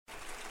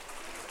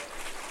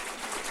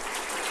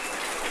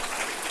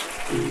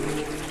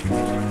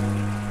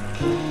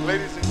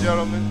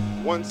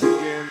gentlemen, once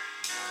again,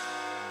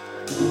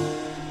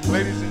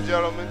 ladies and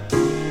gentlemen,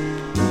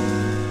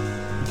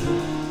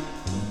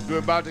 we're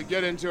about to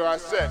get into our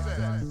set.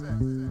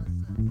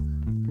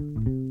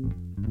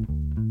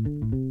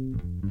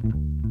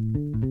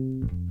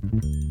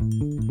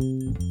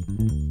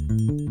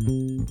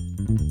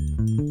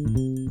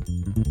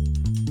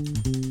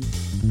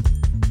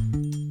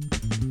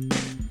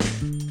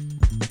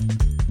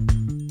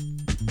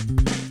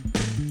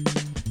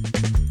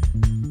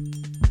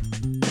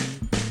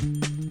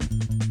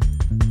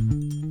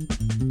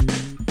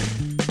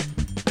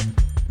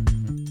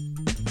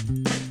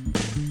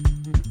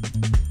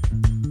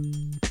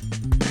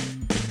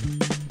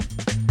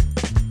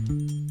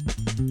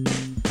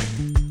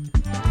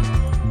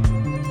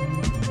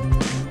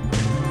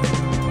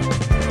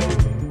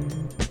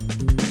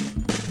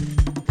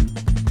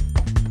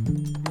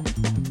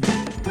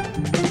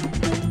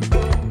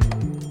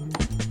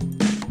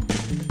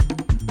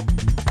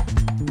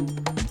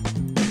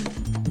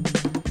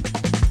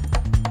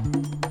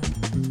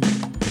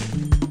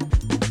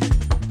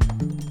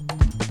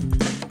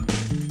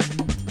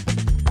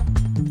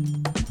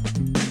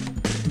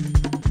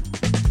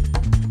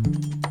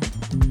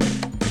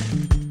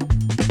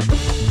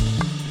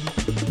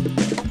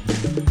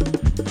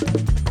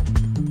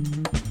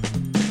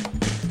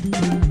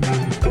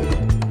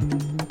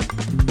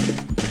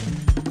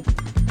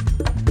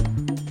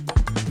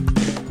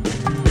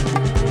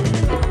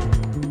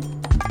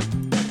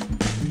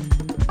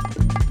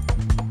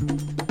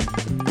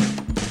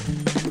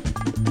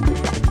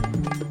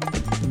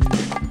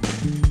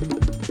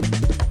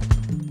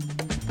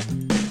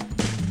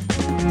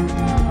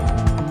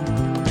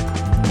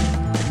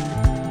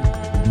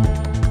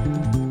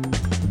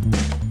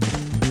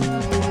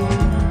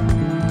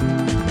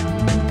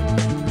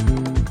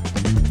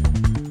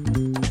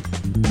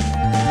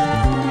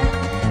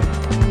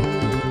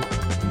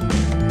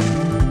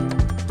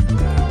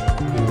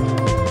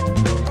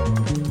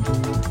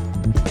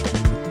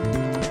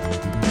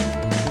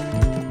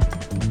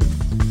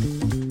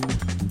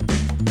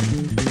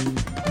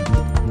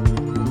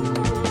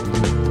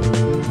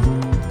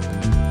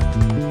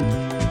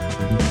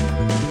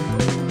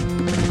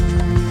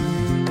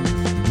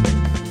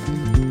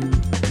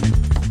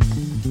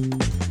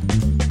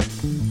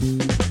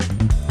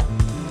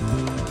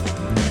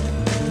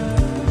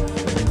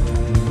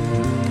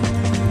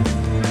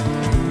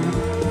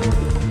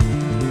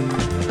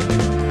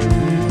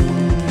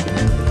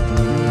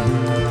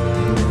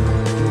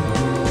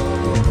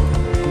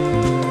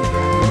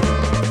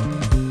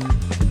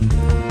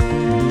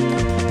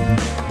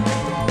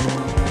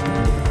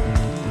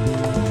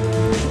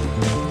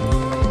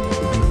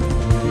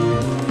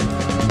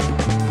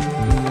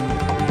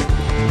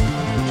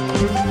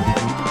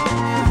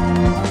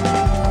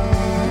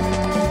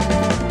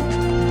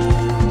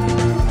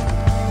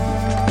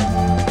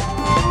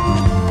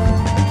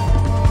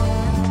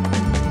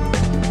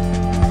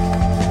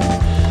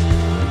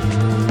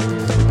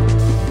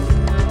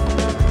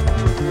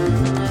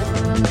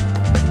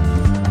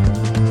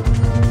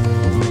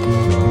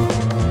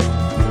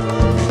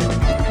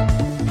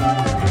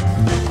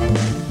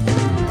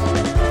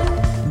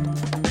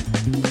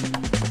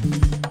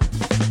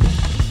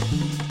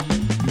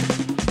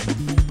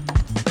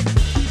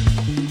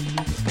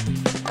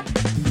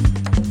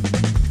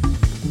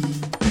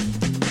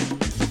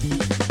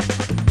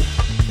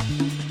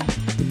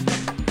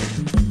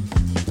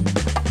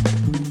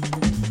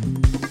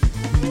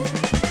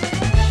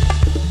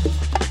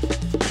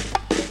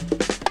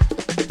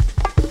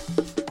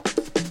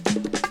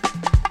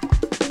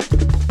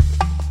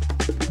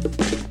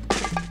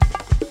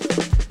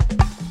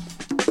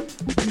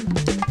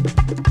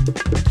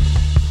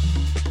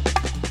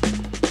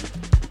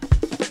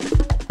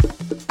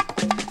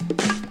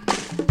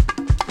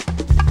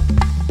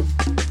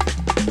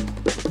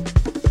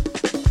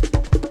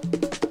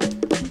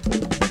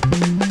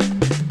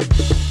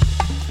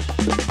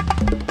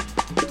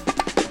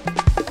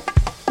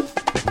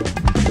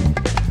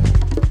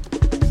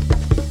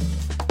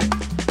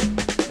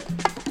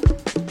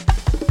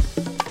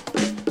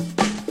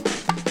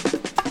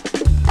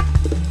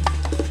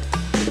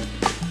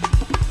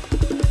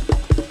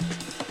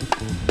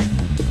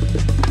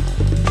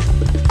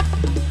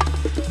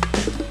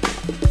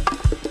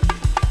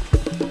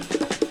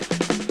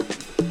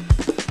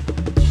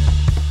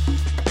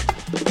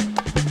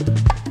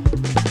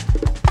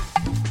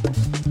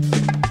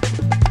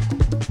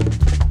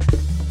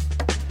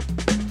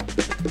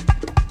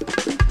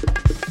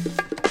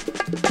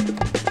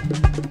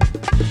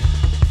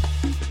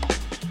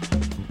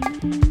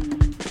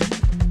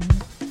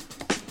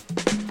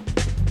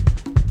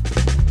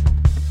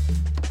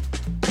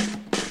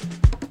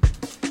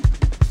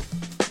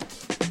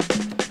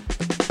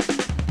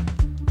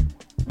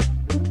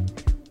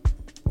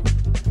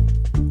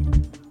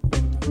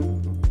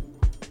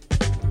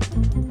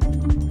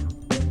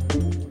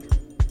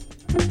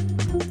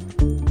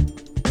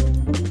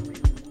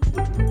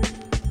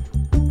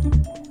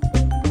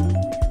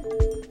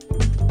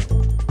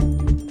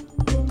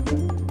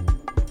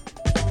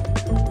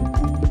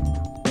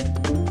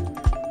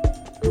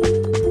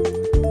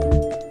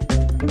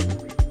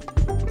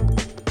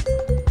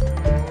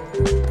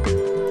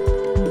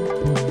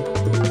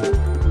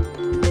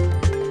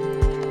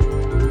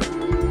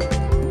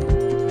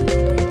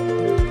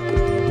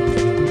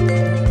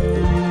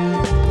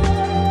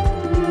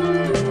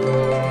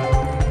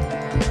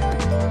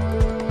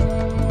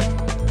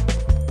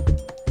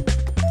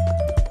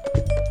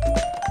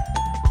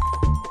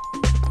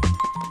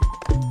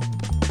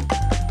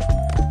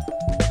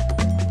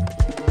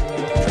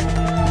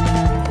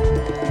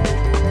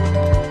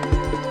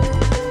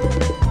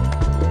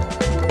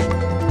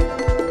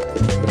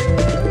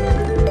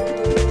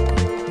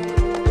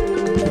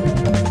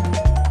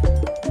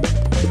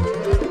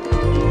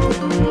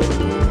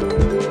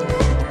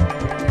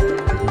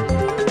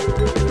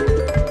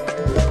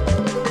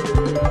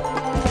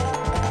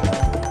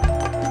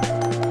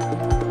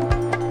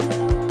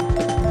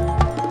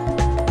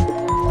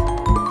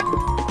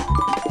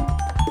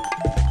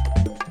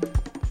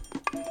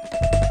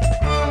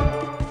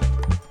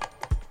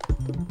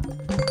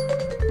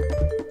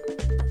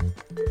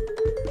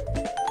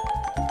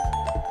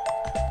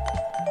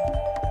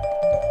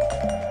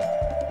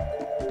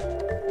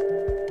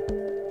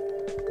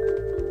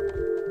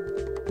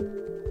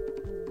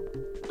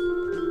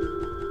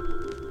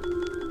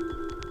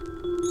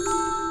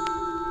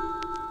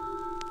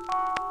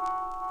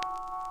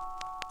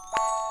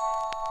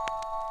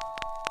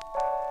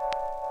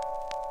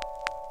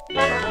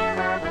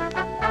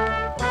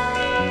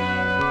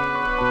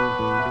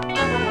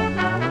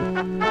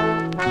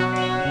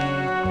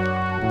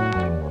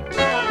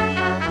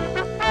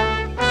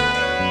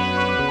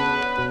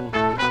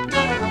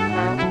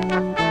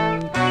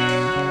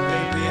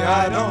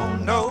 I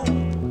don't know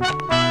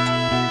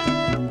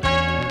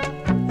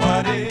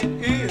what it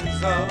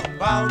is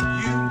about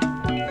you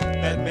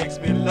that makes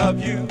me love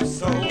you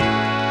so.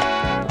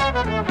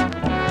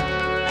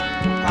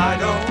 I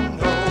don't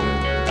know.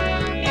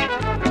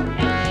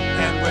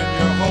 And when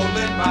you're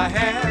holding my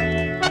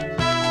hand,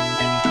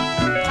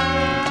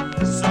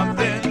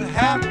 something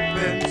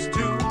happens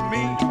to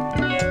me.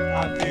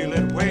 I feel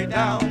it way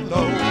down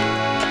low.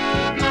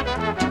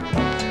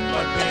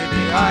 But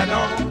baby, I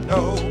don't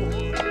know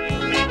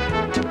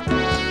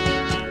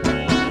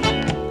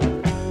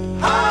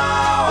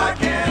how I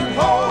can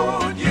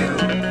hold you,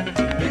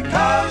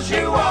 because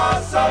you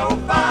are so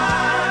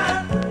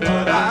fine.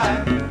 But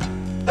I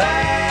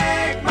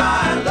thank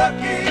my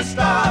lucky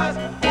stars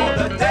for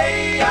the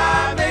day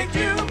I make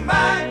you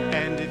mine.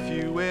 And if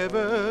you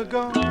ever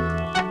go,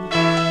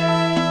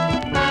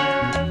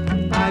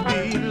 I'd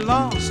be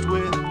lost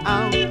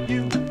without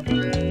you,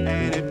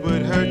 and it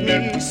would hurt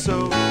me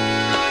so.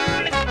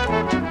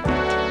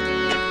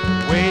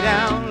 Way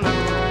down low.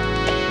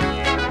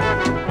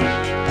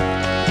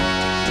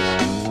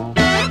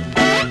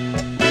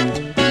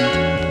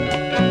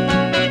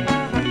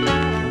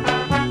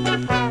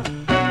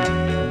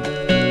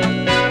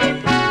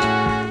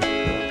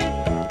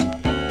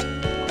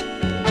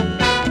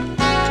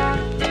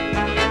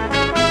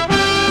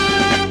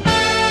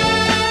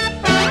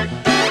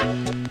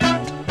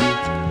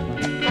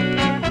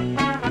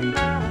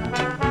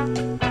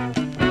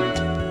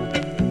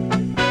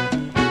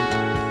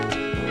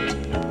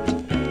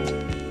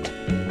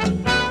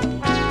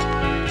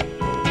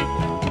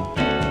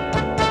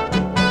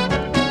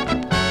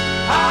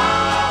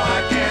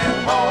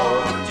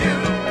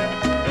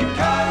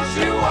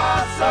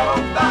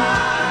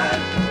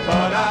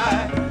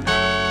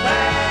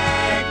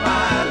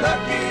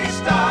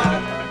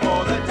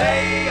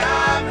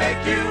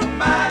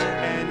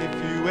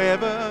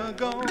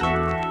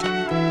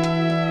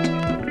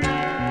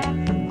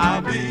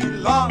 I'll be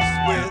lost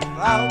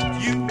without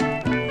you,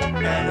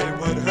 and it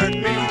would hurt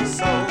me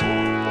so.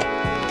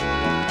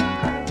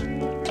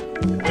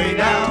 Way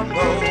down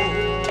low.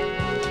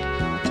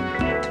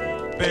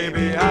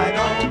 Baby, I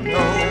don't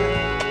know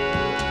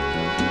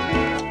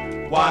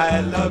why I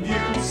love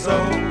you so.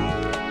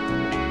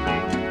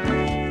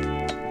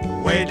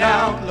 Way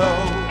down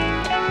low.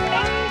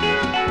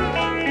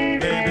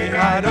 Baby,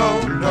 I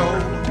don't know.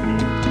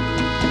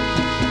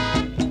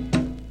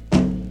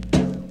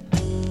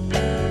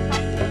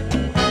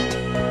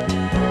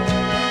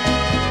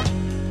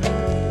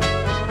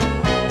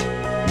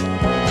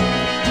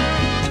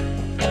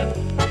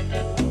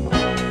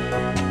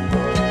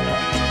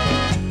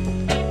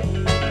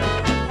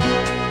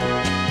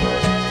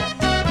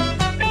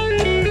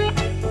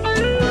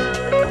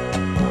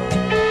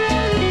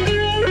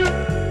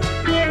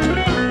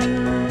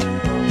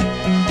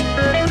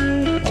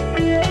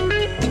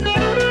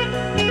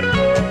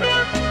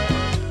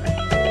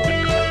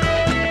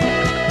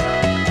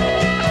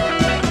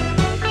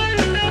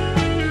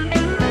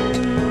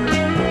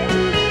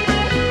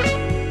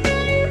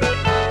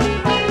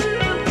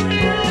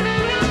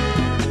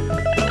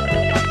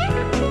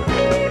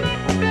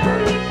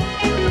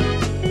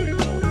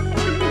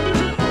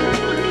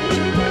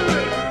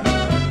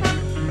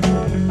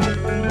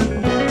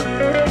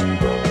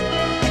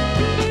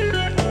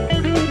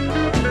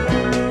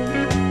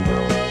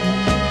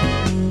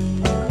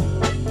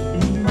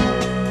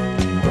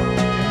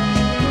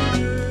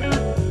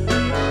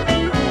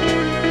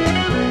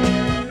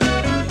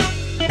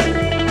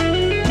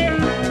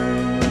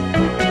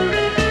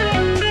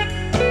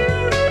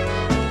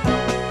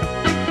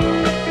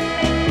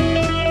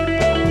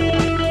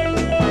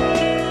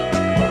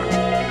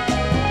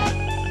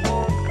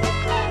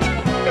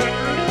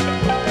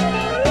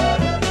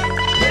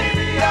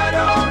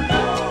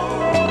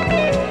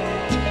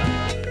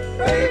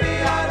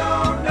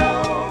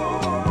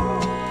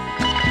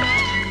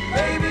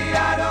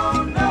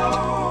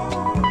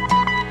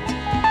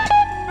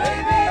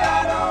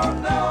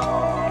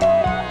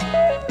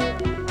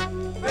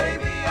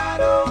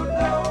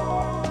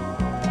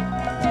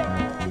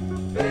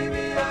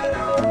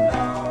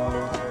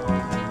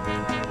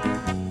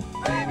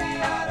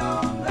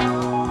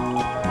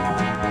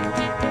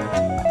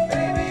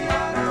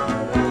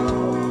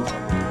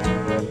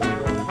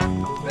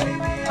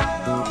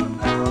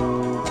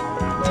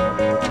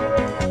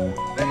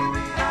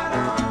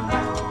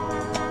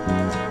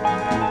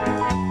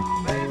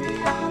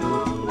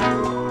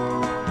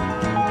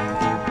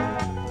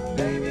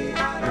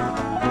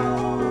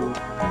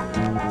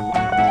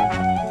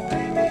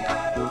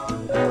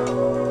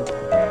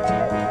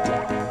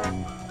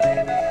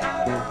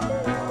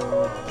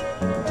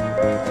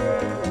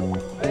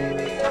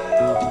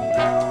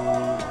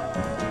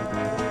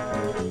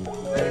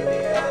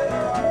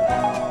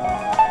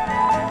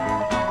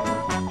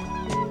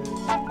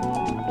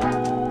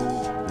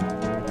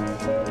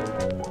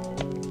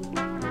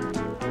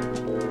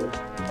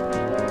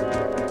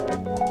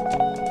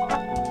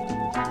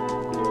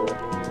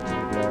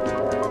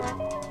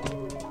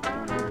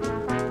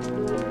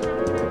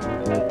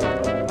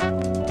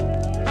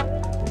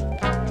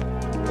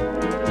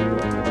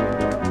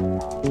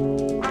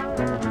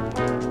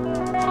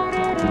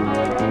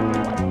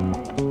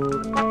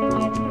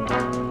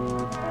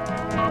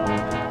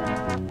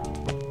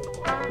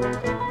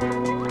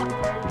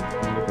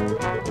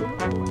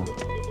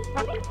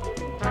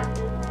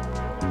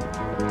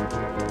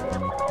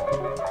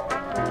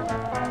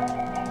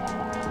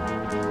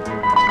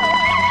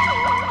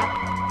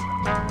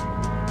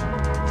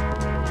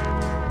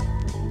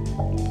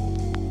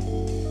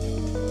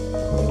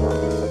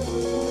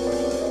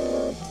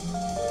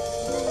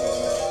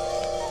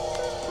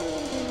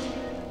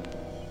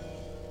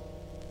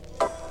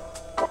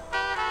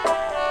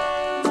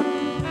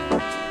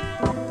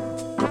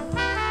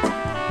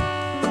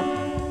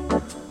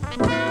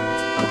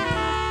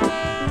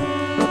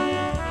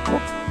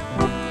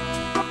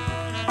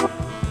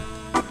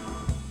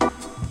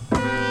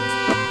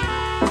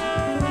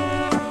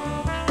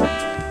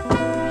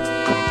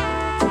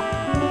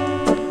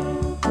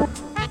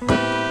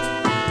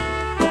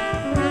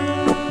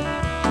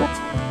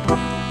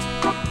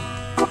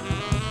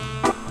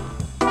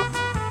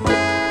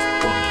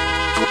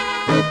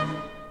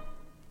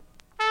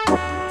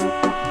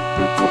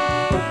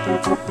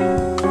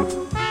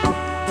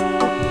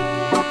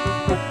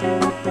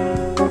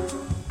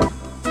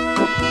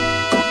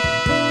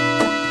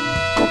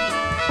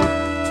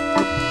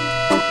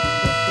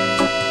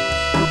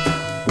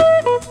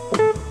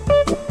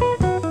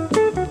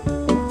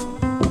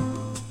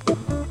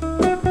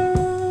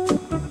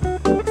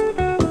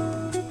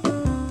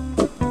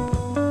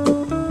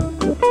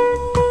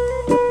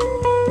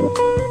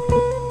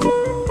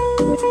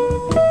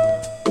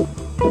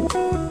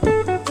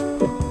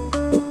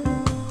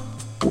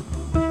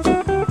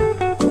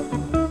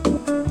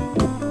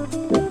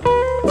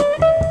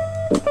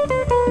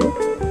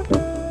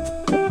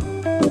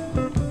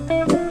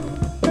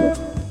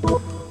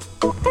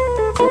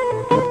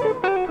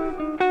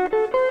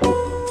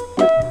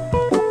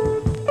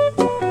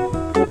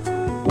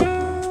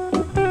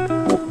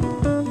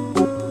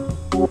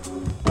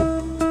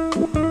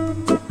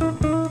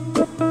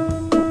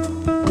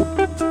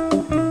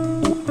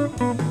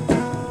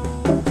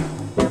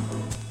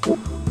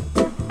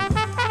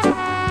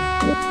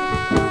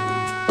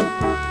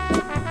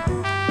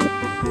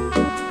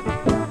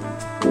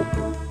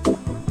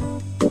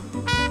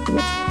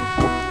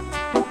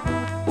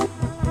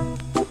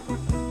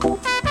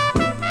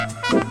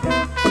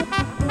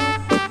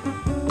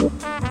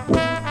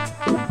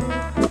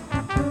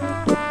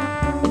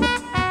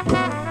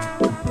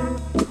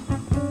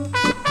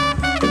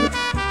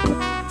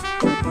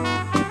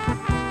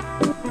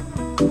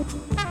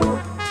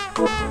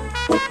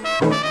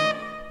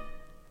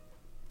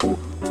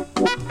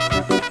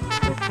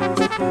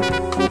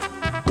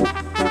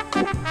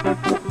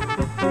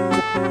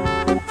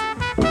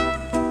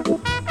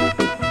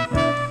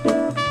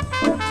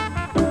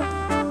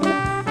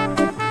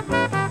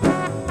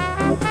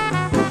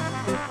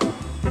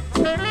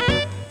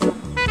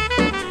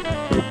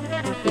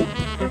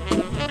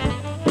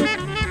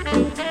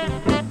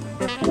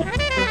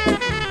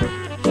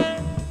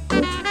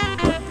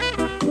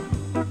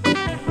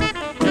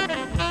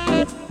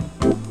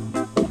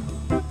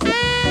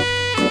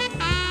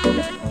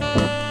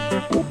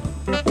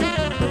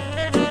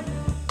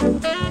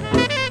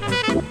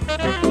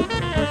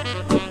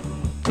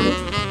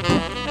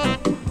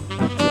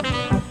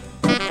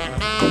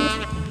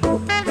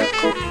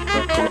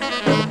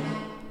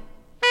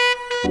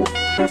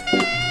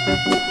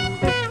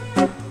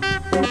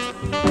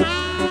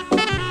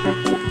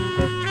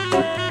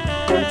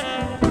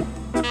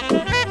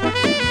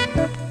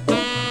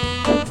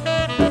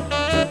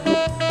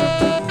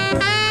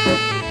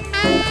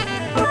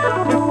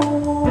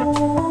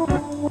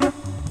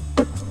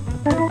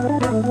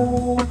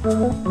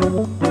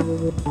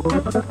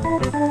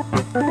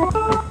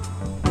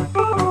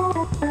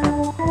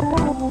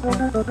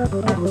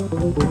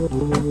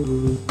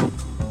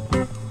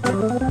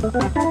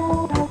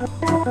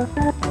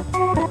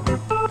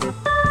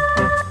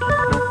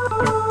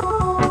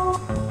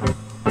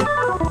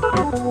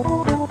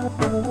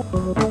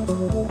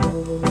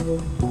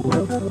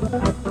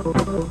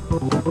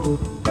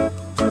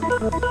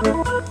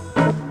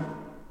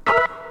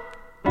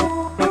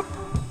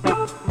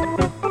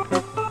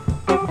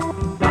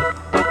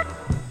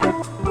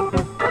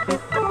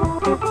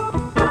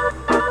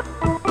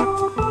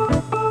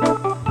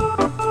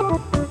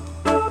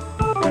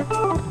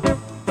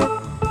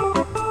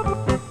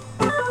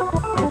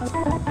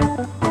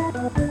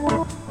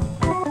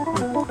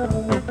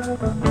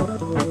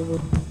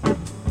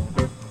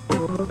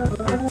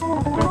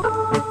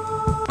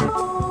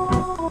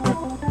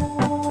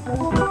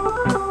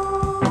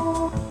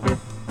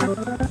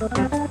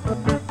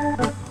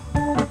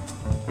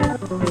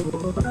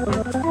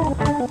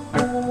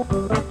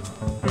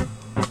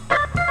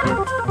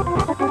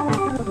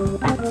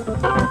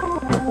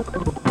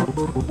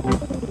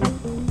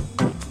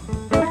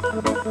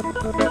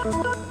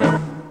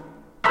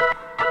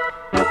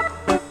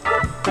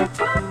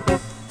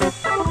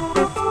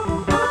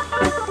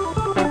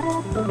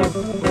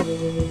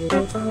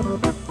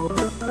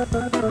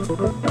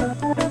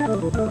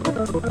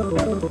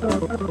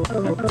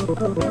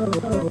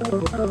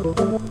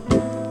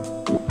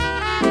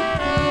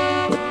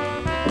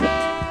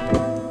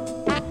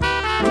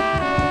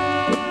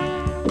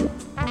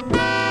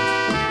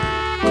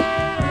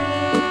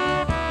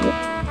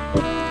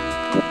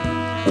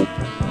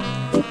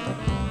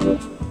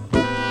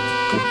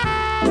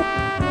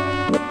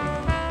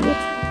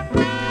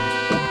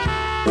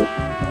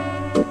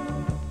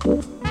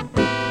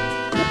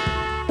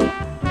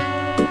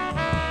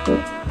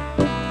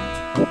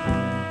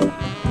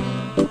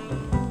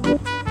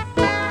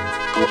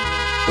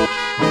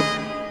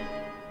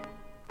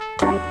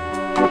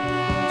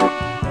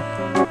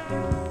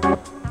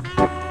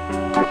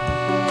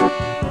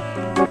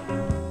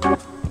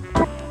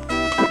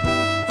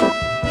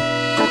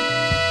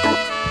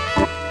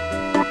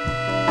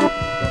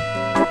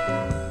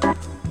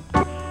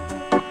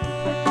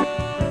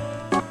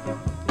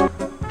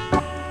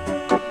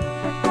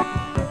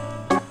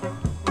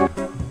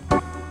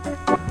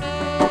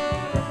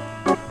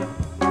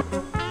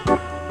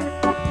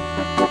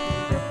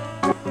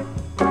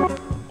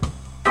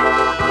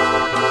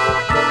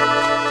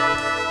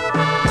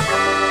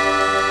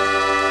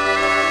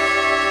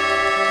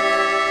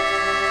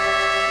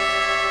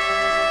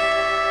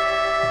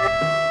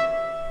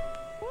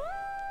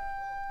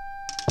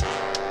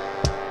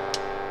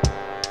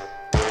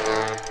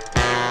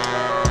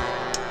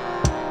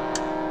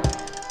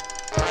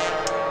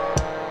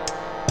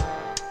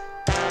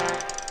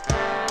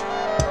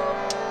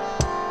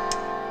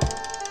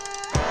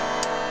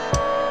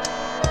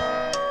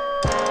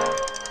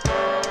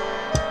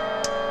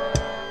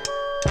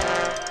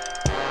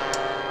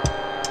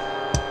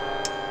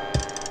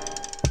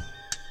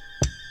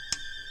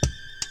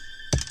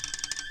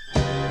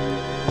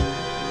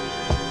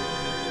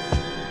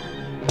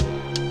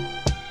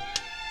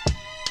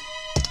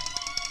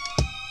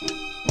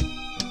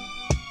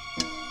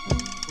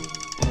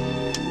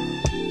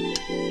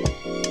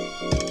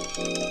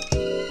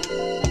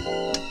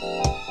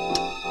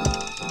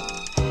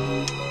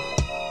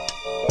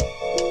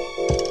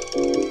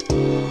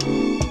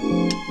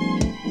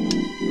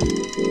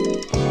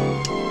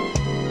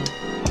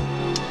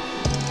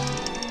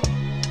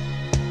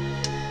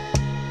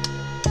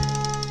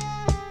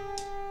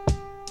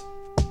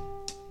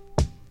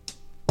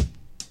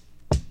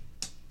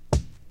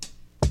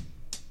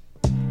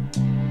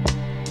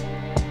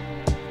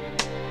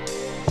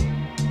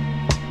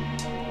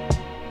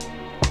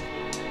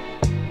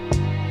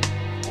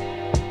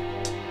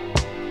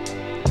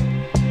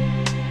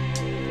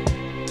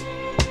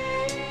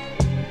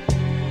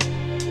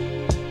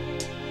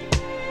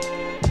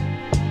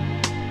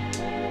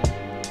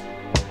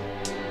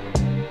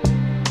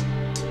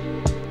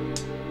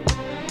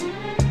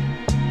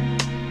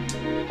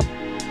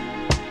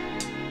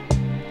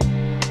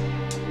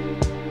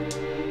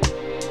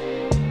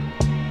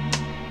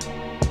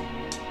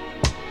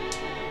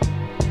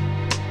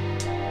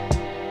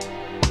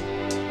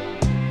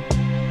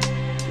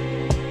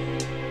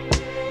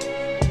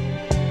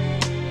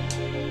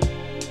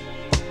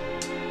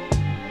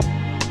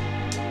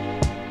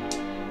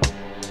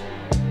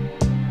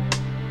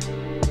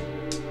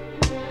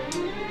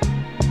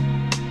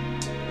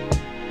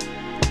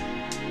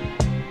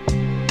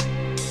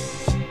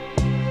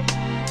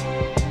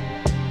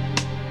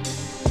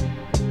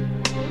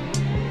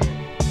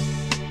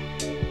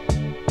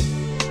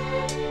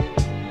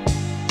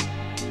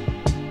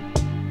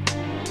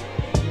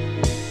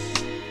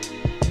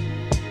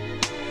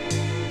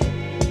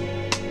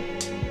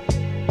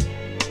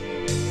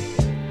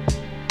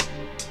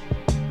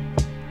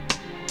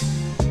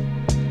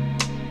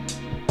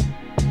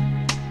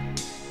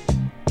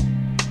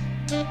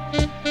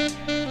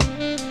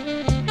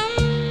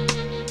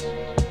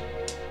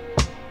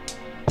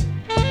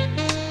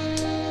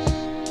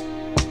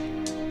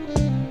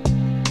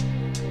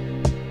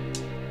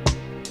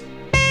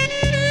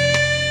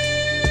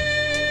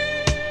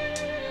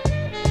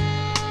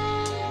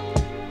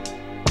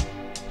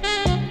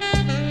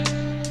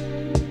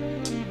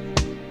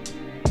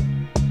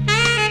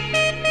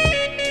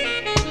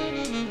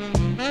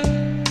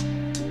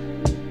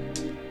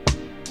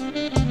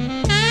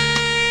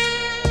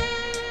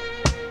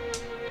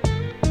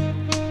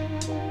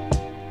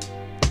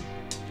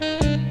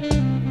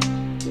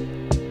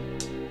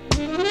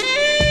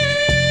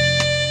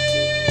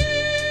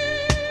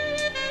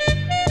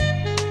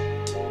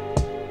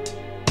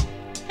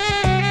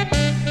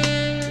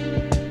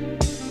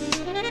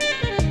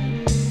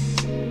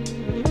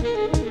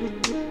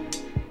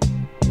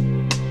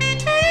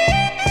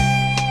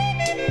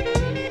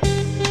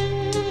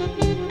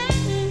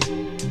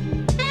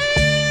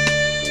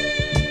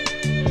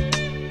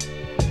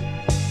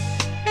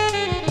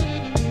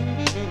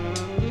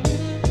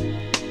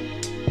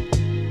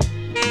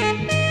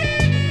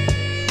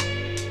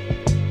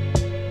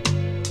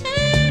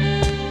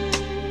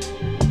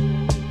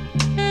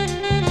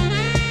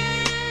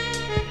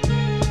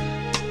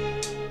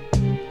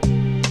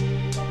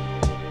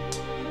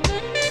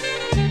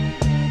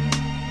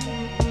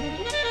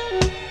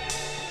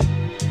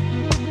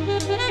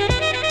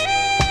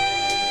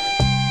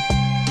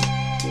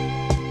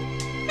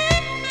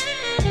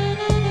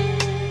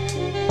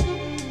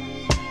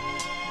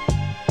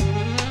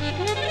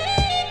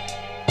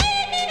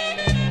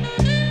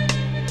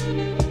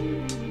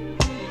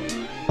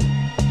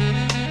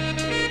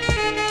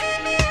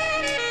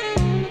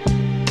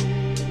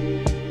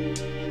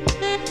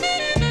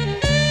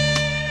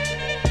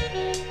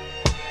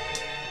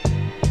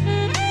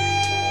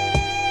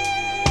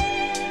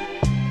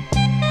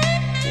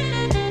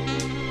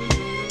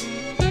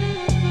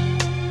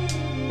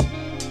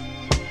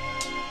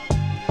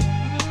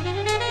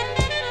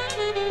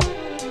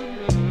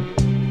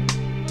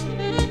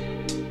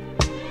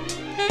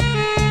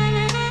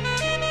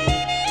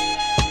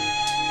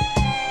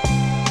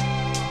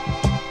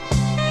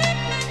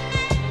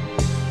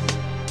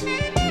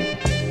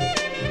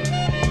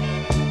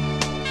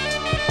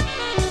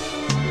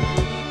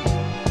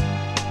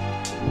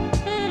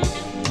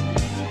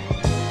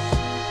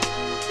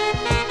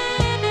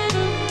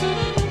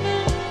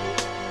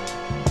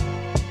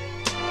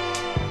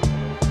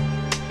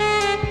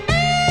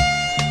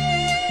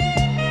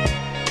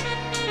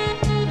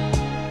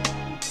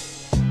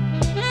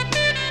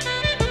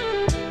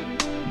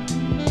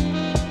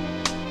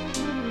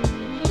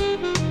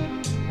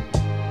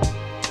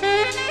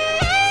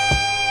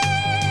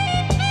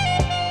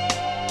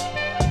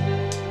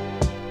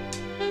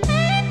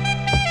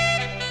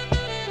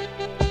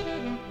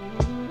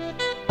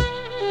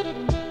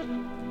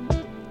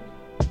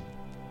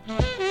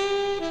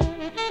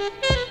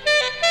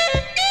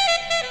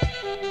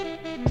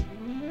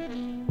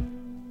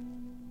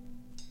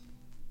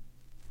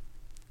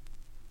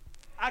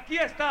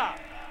 fiesta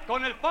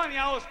con el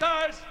Fania All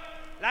Stars,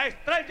 la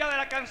estrella de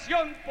la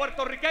canción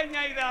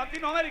puertorriqueña y de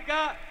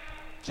Latinoamérica,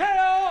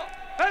 Cheo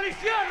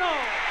Feliciano.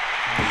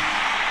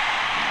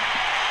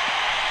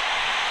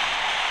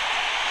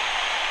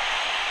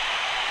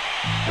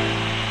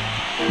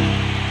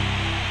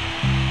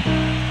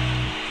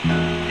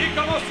 Y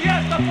como si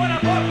esto fuera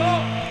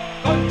poco,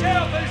 con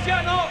Cheo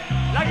Feliciano,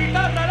 la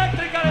guitarra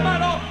eléctrica de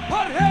mano,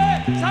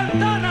 Jorge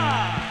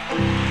Santana.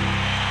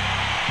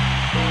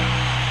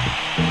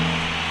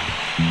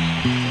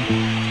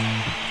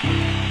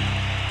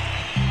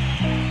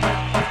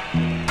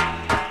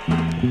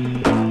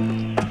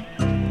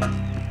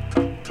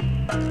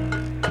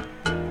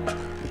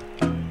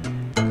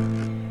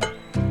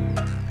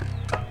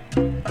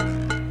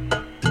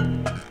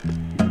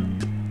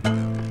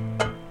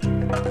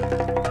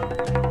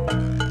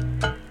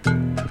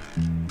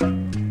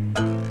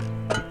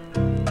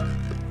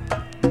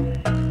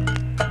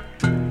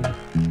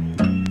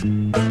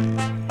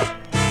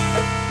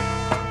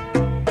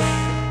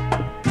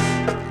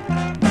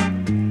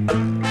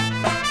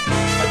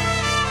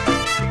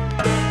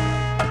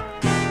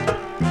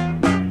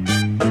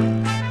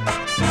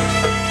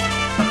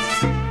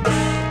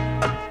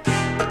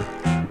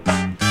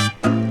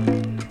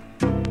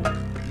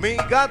 Mi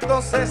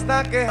gato se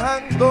está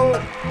quejando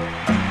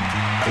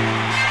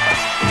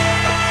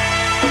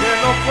que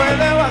no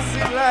puede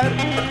vacilar.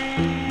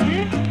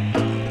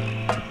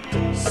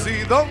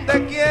 Si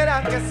donde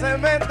quiera que se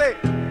mete,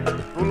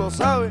 tú lo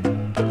sabes,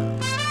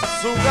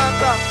 su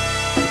gata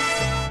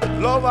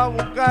lo va a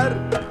buscar.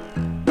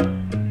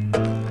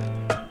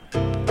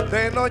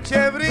 De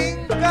noche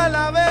brinca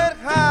la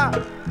verja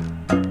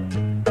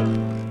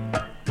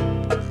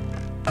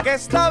que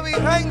está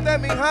behind de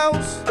mi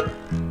house.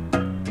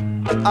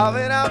 A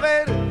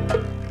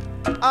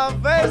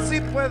ver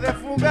si puede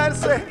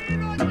fugarse.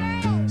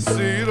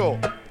 Ciro,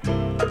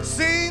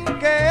 sin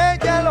que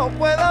ella lo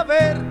pueda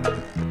ver.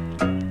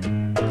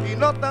 Y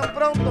no tan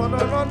pronto,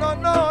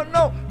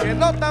 no, que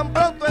no tan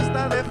pronto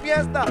está de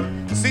fiesta.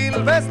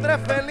 Silvestre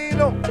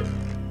felino,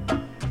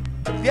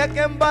 tiene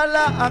que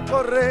embala a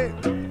correr.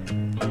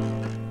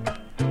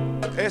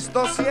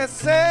 Esto sí es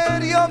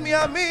serio, mi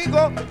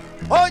amigo.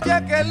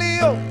 Oye, qué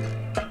lío,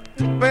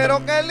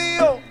 pero qué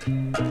lío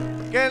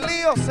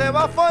se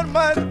va a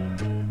formar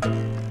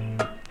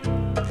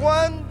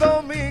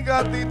cuando mi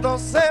gatito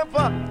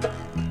sepa.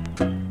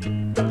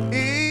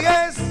 Y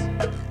es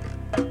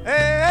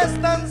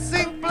tan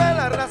simple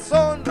la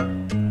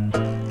razón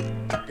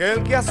que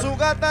el que a su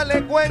gata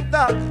le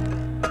cuenta,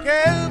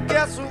 que el que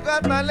a su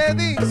gata le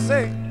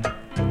dice,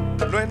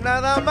 no es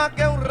nada más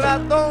que un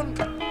ratón,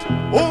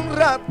 un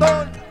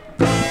ratón.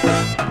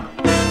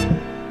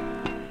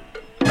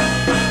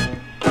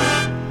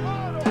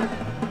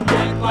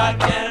 En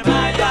cualquier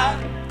malla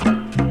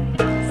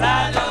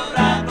sale un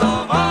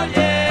rato,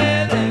 oye,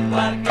 de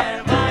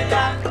cualquier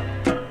malla.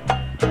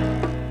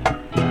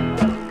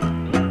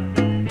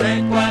 De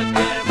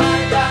cualquier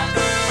malla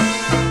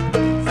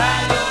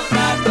sale un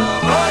rato,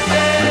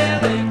 oye,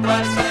 de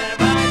cualquier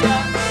malla.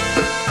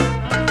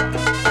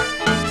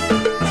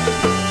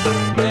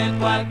 De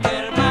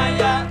cualquier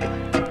malla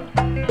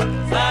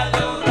sale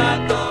un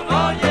rato,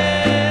 oye,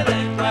 de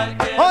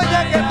cualquier malla. Oye,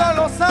 que todo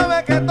lo sabe,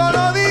 que todo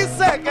lo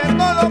dice, que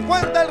todo lo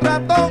cuenta el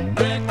ratón.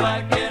 De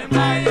cualquier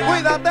malla.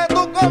 Cuídate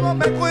tú como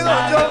me cuido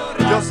yo.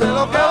 Yo sé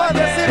lo que va a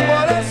decir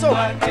por eso.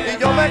 Y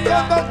yo me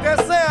escondo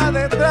aunque sea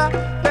detrás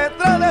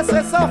de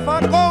ese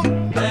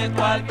zafacón. De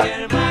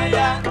cualquier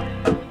malla.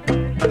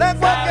 De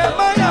cualquier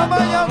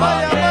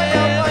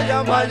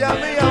malla,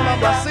 mía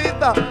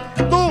mamacita.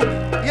 Tú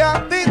y a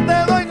ti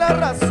te doy la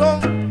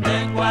razón.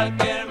 De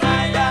cualquier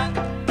malla.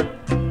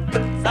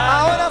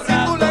 Ahora si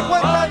tú le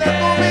cuentas de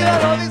tu vida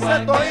lo dice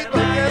todito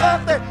y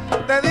quédate.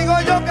 Te digo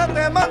yo que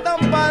te mandan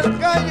pa'l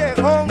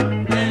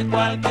callejón. De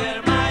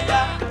cualquier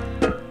malla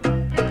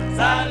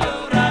sale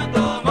un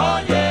rato,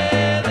 oye,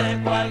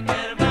 de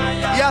cualquier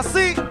malla. Y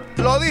así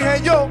lo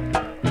dije yo,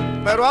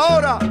 pero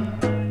ahora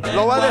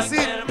lo va a decir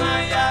Cualquier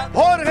malla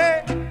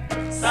Jorge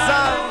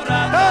Santana.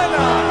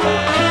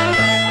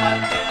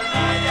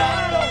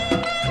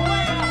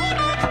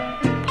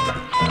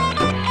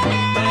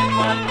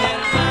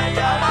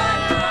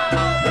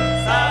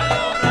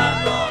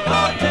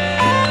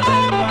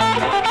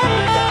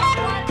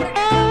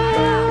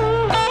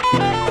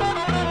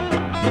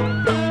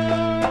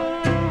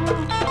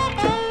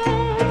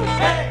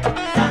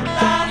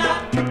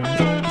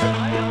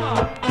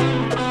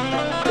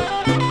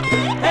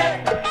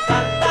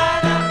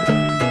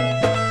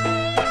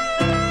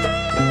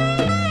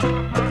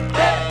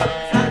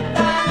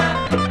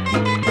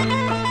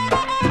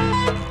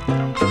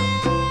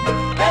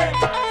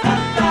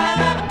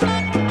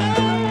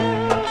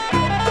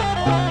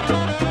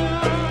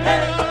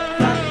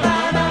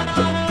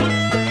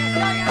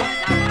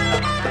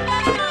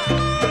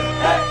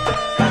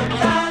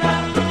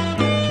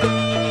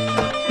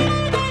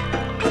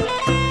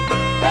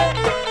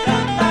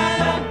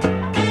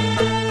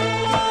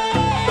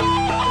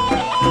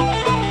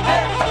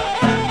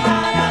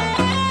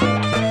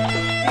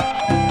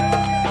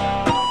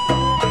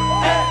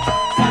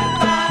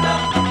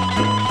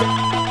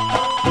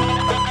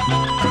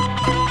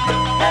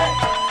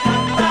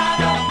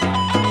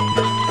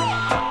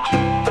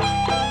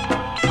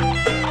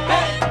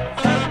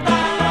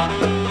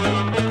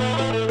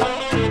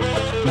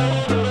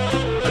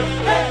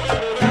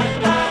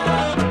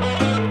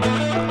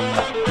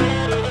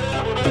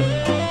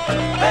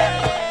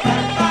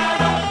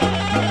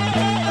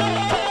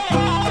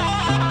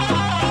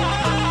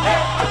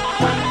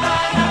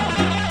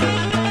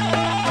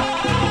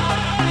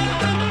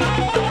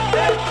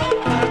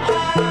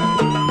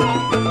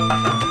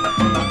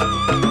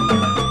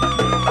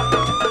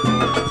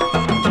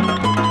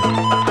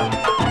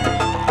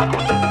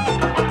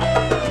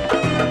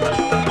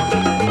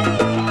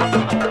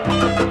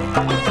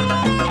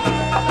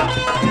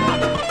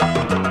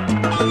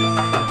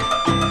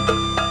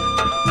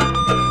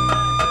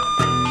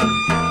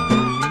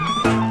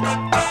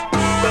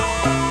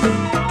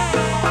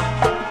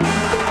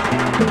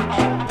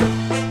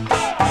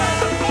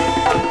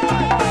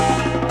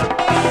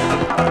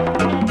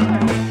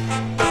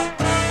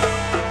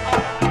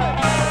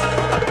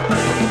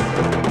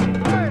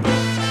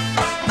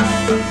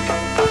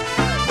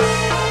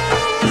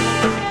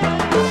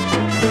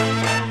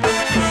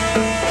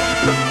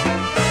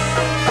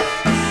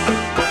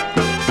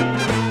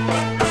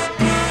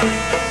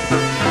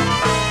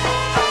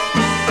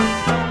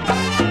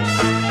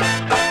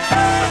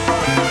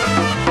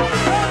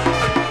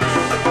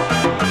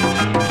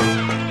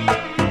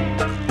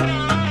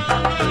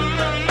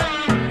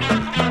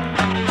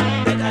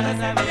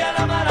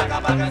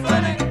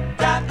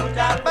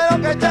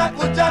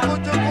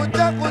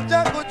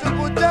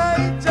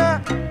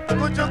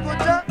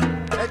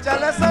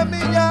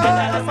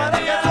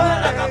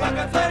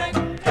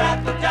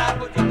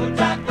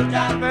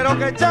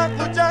 dice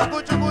chacu,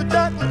 chacu, chucu,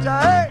 chacu,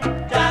 cha,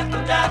 Chacu,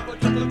 chacu,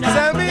 chucu, chacu,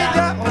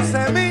 semilla, o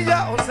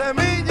semilla, o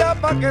semilla,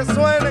 pa' que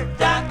suene.